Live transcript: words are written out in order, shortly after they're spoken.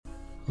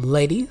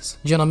Ladies,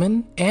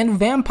 gentlemen, and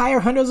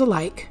vampire hunters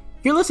alike,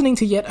 you're listening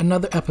to yet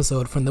another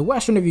episode from the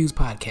Western Reviews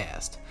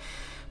podcast.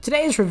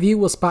 Today's review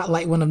will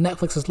spotlight one of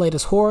Netflix's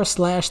latest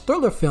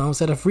horror/thriller films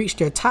that have reached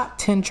their top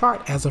 10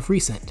 chart as of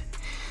recent.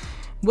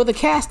 With a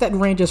cast that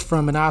ranges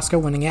from an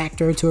Oscar-winning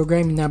actor to a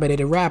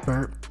Grammy-nominated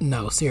rapper,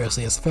 no,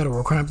 seriously, it's a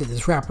federal crime that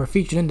this rapper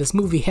featured in this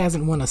movie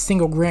hasn't won a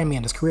single Grammy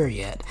in his career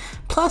yet,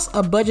 plus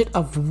a budget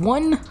of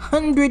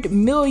 $100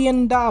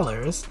 million,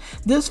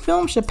 this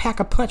film should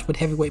pack a punch with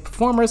heavyweight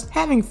performers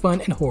having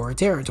fun in horror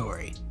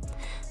territory.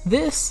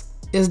 This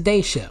is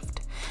Day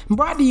Shift,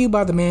 brought to you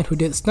by the man who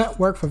did stunt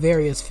work for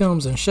various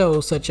films and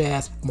shows such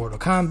as Mortal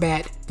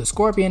Kombat, The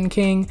Scorpion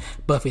King,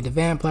 Buffy the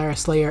Vampire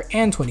Slayer,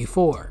 and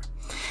 24.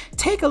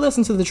 Take a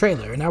listen to the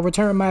trailer and I'll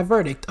return my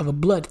verdict of a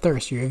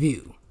bloodthirsty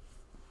review.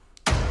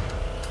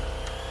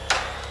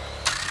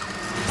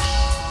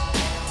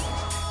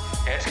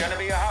 It's gonna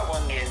be a hot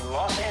one in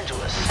Los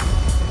Angeles.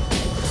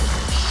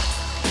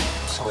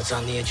 So what's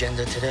on the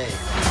agenda today?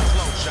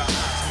 Close your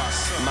eyes, my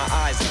son. My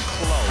eyes are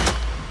closed.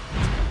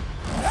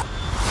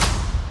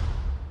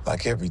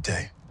 Like every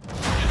day.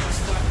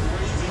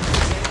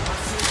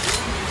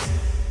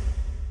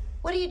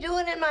 What are you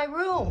doing in my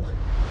room?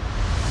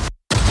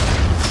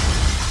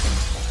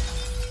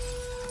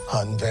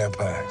 Hunting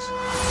vampires.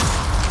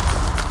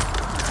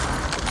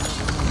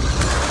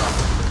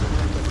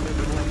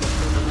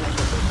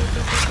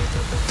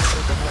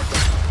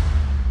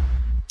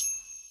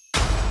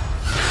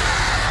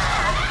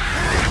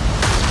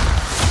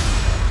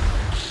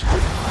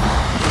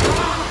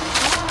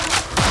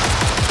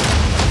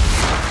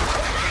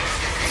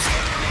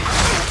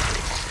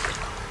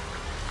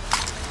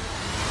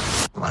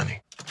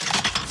 Money.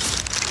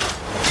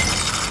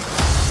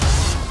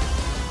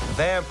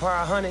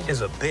 Vampire hunting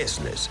is a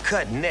business.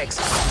 Cut necks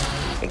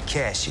and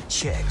cash your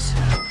checks.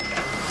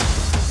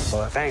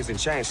 Well, things have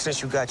changed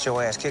since you got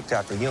your ass kicked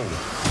out the union.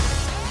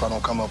 If I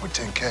don't come up with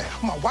 10K,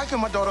 my wife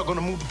and my daughter are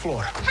gonna move to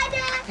Florida. Hi,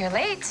 Dad. You're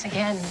late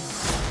again.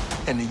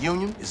 And the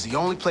union is the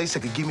only place that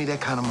could give me that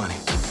kind of money.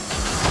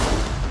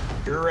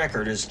 Your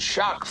record is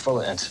chock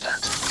full of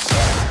incidents.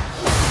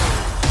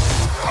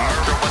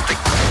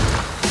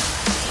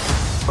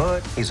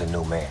 But he's a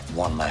new man.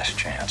 One last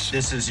chance.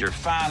 This is your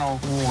final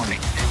warning.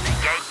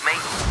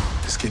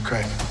 Let's get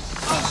cracking.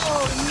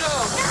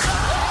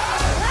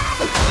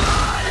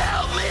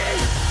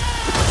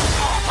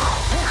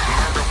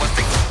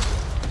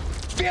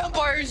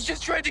 Vampires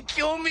just tried to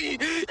kill me.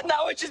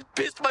 Now I just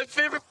pissed my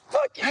favorite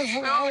fucking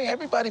Hey,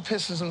 everybody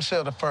pisses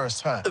themselves the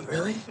first time.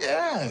 Really?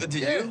 Yeah. Did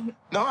you?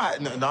 No, I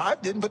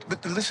didn't.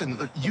 But listen,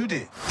 look, you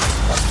did.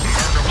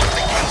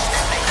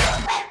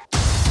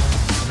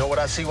 You know what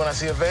I see when I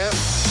see a vamp?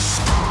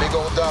 Big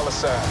old dollar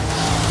sign.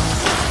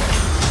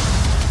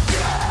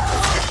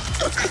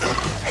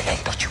 Hey,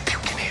 don't you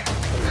puke in here.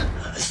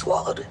 I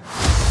swallowed it.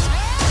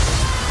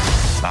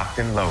 Locked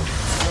and loaded.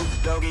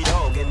 Doggy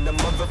dog in the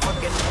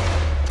motherfucking...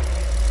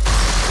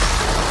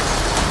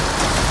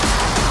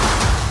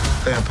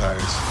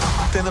 Vampires.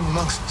 They live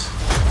amongst us.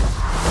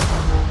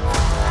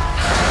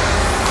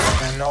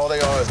 And all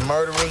they are is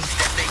murdering.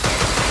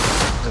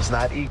 It's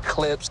not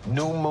eclipse,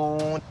 new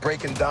moon,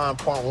 breaking dawn,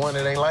 point one.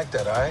 It ain't like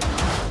that, all right?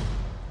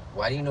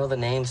 Why do you know the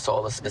names to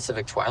all the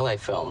specific Twilight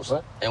films?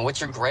 What? And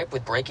what's your gripe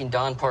with Breaking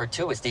Dawn Part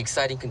 2? It's the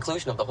exciting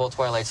conclusion of the whole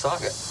Twilight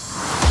saga.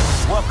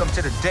 Welcome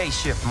to the day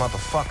shift,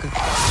 motherfucker.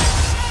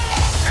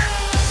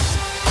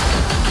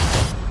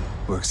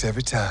 Works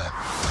every time.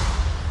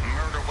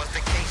 Murder was the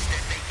case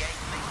that they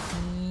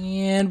gave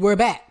me. And we're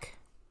back.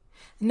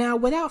 Now,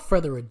 without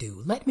further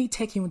ado, let me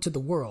take you into the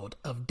world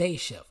of Day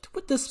Shift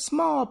with this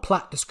small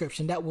plot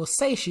description that will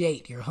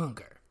satiate your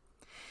hunger.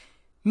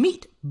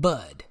 Meet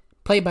Bud,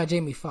 played by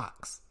Jamie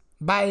Foxx.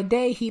 By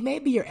day, he may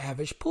be your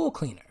average pool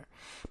cleaner,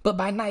 but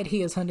by night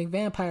he is hunting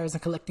vampires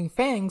and collecting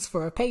fangs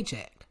for a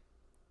paycheck.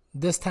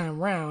 This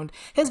time round,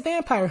 his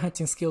vampire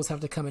hunting skills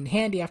have to come in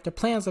handy after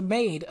plans are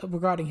made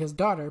regarding his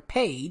daughter,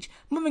 Paige,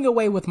 moving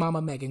away with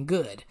Mama Megan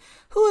Good,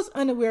 who is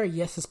unaware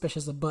yet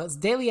suspicious of Bud's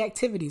daily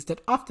activities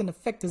that often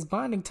affect his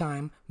bonding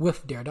time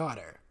with their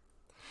daughter.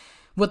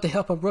 With the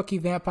help of rookie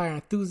vampire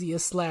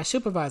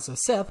enthusiast/supervisor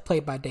Seth,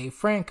 played by Dave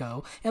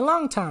Franco, and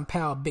longtime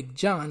pal Big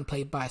John,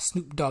 played by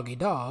Snoop Doggy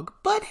Dogg,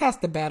 Bud has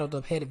to battle the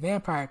head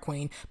vampire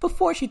queen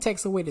before she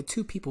takes away the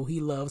two people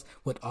he loves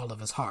with all of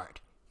his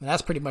heart. And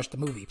that's pretty much the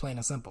movie, plain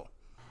and simple.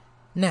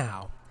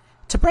 Now,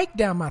 to break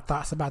down my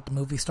thoughts about the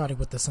movie, starting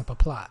with the simple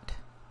plot.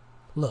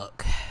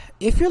 Look,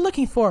 if you're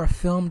looking for a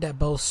film that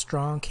boasts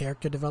strong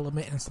character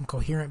development and some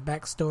coherent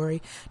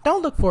backstory,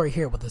 don't look for it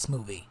here with this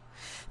movie.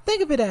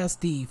 Think of it as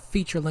the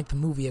feature-length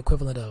movie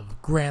equivalent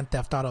of Grand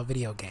Theft Auto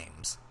video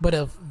games, but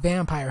if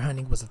vampire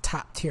hunting was a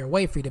top-tier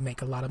way for you to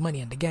make a lot of money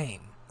in the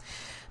game.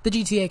 The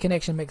GTA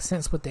connection makes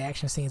sense with the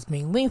action scenes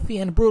being lengthy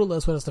and brutal,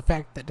 as well as the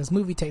fact that this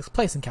movie takes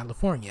place in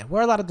California,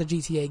 where a lot of the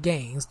GTA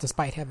games,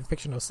 despite having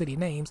fictional city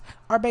names,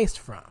 are based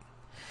from.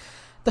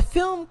 The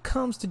film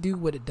comes to do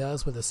what it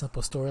does with a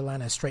simple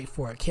storyline and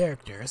straightforward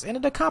characters, and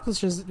it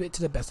accomplishes it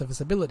to the best of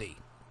its ability.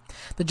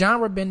 The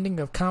genre bending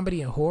of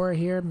comedy and horror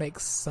here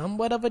makes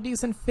somewhat of a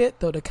decent fit,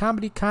 though the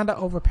comedy kinda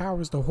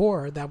overpowers the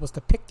horror that was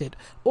depicted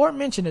or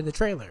mentioned in the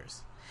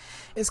trailers.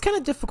 It's kind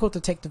of difficult to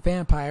take the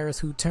vampires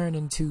who turn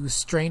into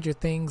Stranger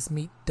Things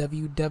meet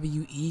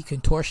WWE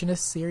contortionists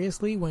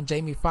seriously when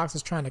Jamie Foxx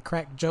is trying to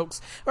crack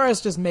jokes or is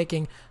just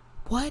making,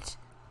 what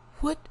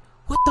the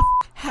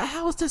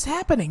how is this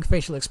happening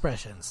facial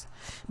expressions.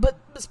 But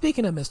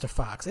speaking of Mr.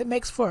 Fox, it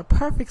makes for a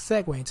perfect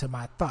segue into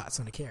my thoughts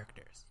on the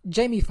characters.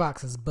 Jamie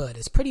Foxx's Bud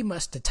is pretty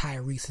much the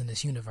Tyrese in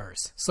this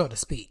universe, so to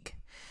speak.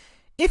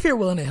 If you're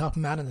willing to help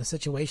him out in a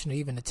situation or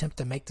even attempt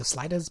to make the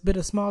slightest bit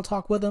of small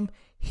talk with him,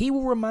 he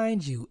will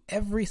remind you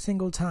every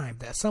single time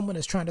that someone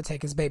is trying to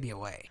take his baby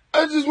away.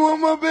 I just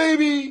want my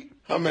baby.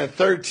 I'm at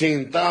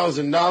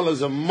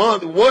 $13,000 a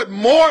month. What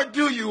more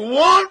do you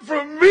want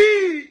from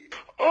me?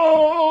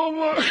 Oh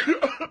my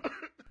God.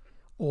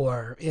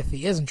 Or if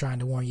he isn't trying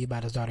to warn you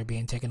about his daughter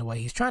being taken away,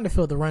 he's trying to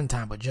fill the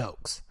runtime with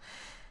jokes.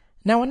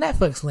 Now in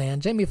Netflix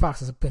land, Jamie Foxx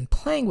has been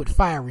playing with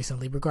fire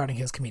recently regarding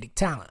his comedic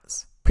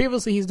talents.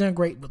 Previously, he's done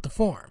great with The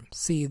Form,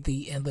 see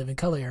the In Living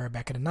Color era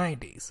back in the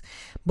 90s.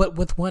 But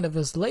with one of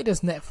his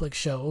latest Netflix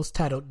shows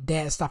titled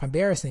Dad Stop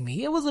Embarrassing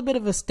Me, it was a bit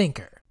of a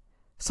stinker.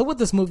 So with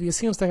this movie, it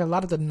seems like a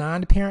lot of the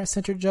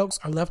non-parent-centered jokes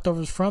are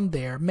leftovers from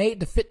there,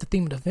 made to fit the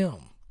theme of the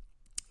film.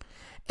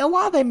 And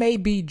while they may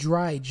be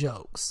dry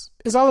jokes,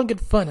 it's all in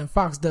good fun and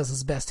Fox does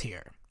his best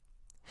here.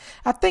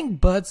 I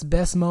think Bud's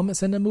best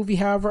moments in the movie,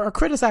 however, are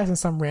criticizing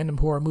some random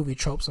horror movie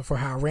tropes for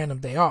how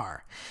random they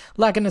are.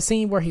 Like in the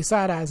scene where he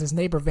side-eyes his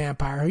neighbor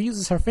vampire who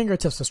uses her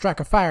fingertips to strike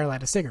a fire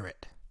like a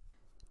cigarette.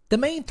 The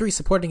main three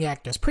supporting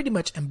actors pretty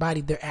much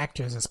embodied their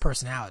actors as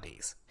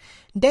personalities.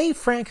 Dave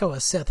Franco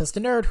as Seth is the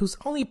nerd whose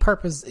only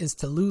purpose is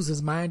to lose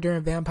his mind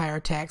during vampire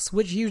attacks,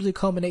 which usually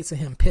culminates in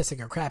him pissing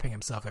or crapping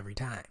himself every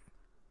time.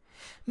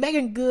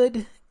 Megan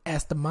Good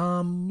as the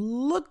mom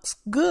looks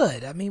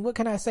good. I mean, what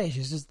can I say?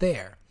 She's just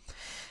there.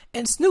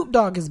 And Snoop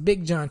Dogg as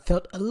Big John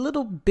felt a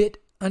little bit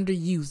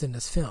underused in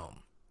this film.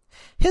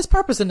 His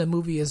purpose in the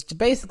movie is to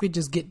basically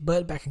just get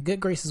Bud back in good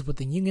graces with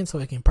the union so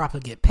he can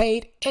properly get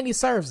paid, and he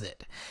serves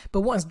it.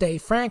 But once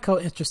Dave Franco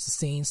enters the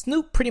scene,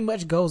 Snoop pretty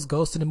much goes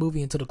ghost in the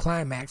movie until the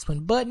climax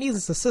when Bud needs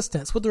his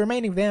assistance with the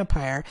remaining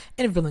vampire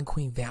and villain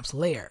Queen Vamp's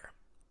lair.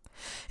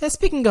 And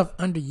speaking of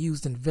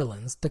underused in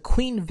villains, the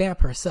Queen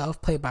Vamp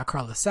herself, played by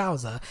Carla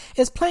Souza,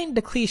 is playing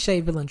the cliche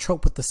villain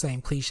trope with the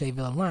same cliche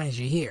villain lines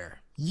you hear.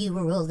 You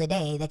will rule the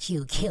day that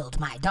you killed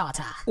my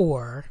daughter.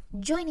 Or,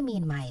 join me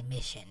in my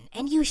mission,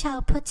 and you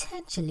shall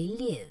potentially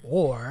live.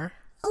 Or,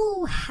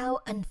 oh,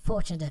 how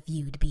unfortunate of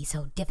you to be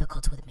so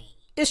difficult with me.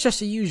 It's just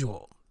the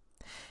usual.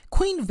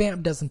 Queen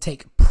Vamp doesn't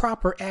take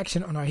proper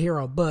action on our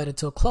hero Bud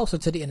until closer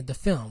to the end of the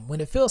film, when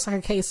it feels like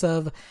a case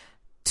of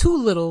too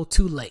little,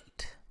 too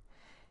late.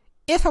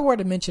 If I were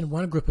to mention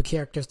one group of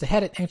characters that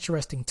had an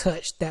interesting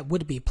touch that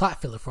would be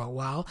plot filler for a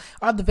while,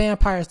 are the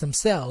vampires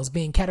themselves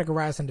being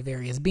categorized into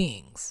various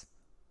beings.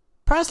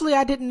 Personally,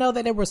 I didn't know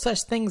that there were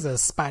such things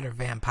as spider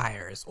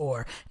vampires,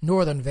 or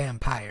northern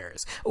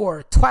vampires,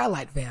 or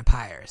twilight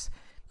vampires.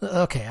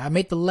 Okay, I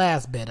made the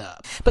last bit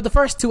up, but the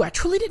first two I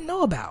truly didn't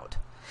know about.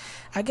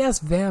 I guess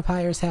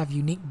vampires have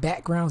unique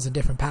backgrounds and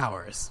different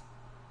powers,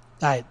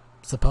 I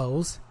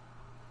suppose.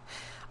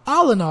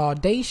 All in all,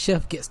 Day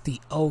Shift gets the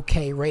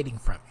okay rating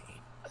from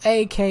me,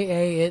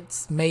 aka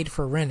it's made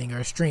for renting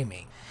or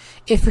streaming.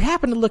 If you're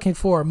happen to looking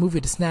for a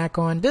movie to snack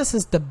on, this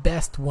is the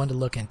best one to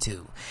look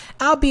into,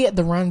 albeit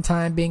the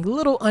runtime being a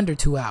little under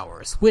 2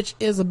 hours, which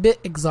is a bit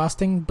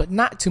exhausting but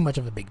not too much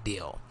of a big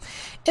deal.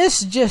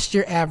 It's just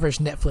your average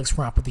Netflix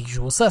romp with the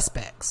usual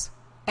suspects.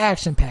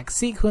 Action-packed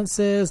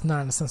sequences,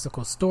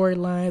 nonsensical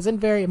storylines,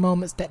 and varied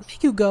moments that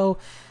make you go,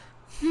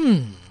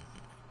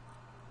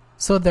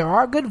 so there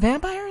are good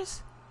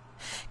vampires?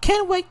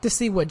 Can't wait to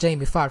see what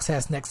Jamie Foxx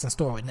has next in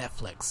store with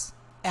Netflix.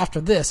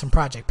 After this and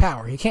Project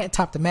Power, he can't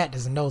top the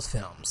madness in those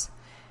films.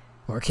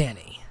 Or can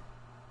he?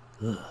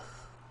 Ugh.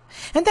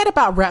 And that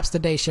about wraps the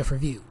Day Shift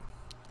review.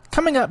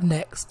 Coming up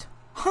next,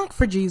 Honk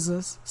for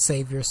Jesus,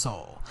 Save Your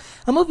Soul.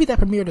 A movie that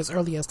premiered as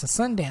early as the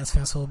Sundance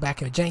Festival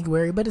back in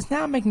January, but is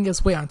now making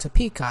its way onto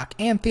Peacock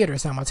and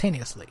theaters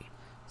simultaneously.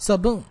 So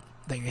boom,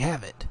 there you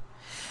have it.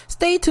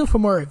 Stay tuned for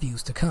more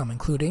reviews to come,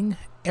 including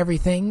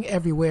Everything,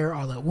 Everywhere,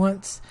 All at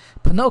Once,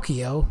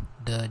 Pinocchio,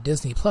 the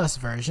Disney Plus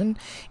version,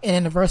 an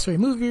anniversary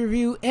movie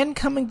review, and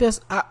coming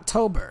this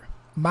October,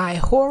 my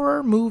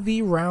horror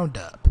movie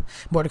roundup.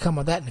 More to come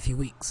on that in a few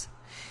weeks.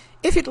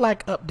 If you'd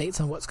like updates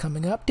on what's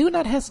coming up, do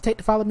not hesitate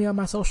to follow me on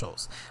my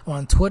socials.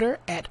 On Twitter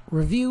at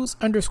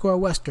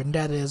reviews_western,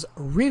 that is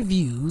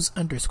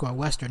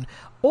reviews_western,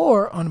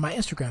 or on my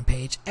Instagram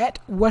page at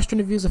Western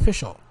Reviews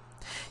Official.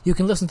 You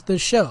can listen to the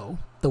show,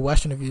 the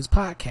Western Reviews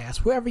Podcast,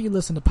 wherever you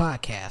listen to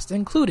podcasts,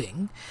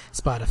 including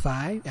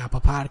Spotify,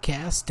 Apple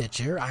Podcasts,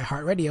 Stitcher,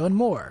 iHeartRadio, and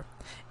more.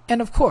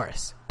 And of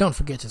course, don't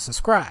forget to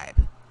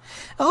subscribe.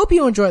 I hope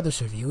you enjoyed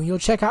this review, and you'll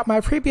check out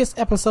my previous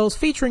episodes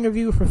featuring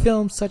review for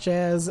films such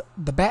as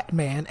The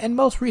Batman and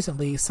most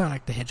recently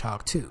Sonic the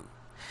Hedgehog 2.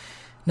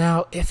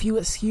 Now, if you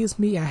excuse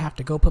me, I have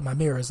to go put my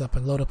mirrors up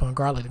and load up on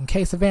Garlic in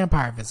case a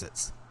vampire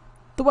visits.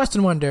 The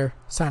Western Wonder,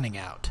 signing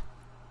out.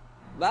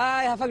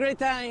 Bye, have a great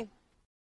time.